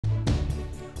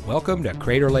Welcome to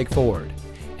Crater Lake Ford,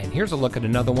 and here's a look at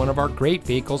another one of our great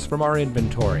vehicles from our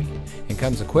inventory, and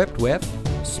comes equipped with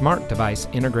smart device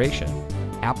integration,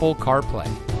 Apple CarPlay,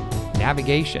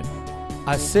 navigation,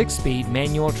 a 6-speed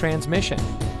manual transmission,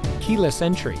 keyless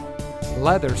entry,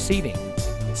 leather seating,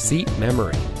 seat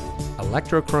memory,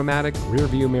 electrochromatic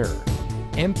rearview mirror,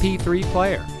 MP3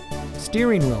 player,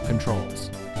 steering wheel controls,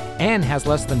 and has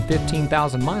less than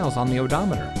 15,000 miles on the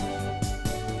odometer.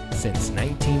 Since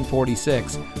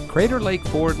 1946, Crater Lake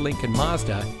Ford Lincoln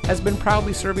Mazda has been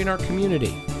proudly serving our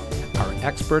community. Our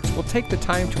experts will take the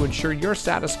time to ensure your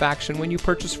satisfaction when you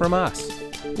purchase from us.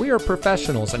 We are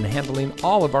professionals in handling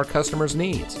all of our customers'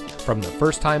 needs, from the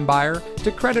first-time buyer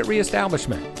to credit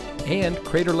reestablishment. And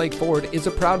Crater Lake Ford is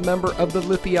a proud member of the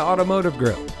Lithia Automotive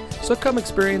Group. So come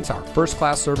experience our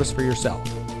first-class service for yourself.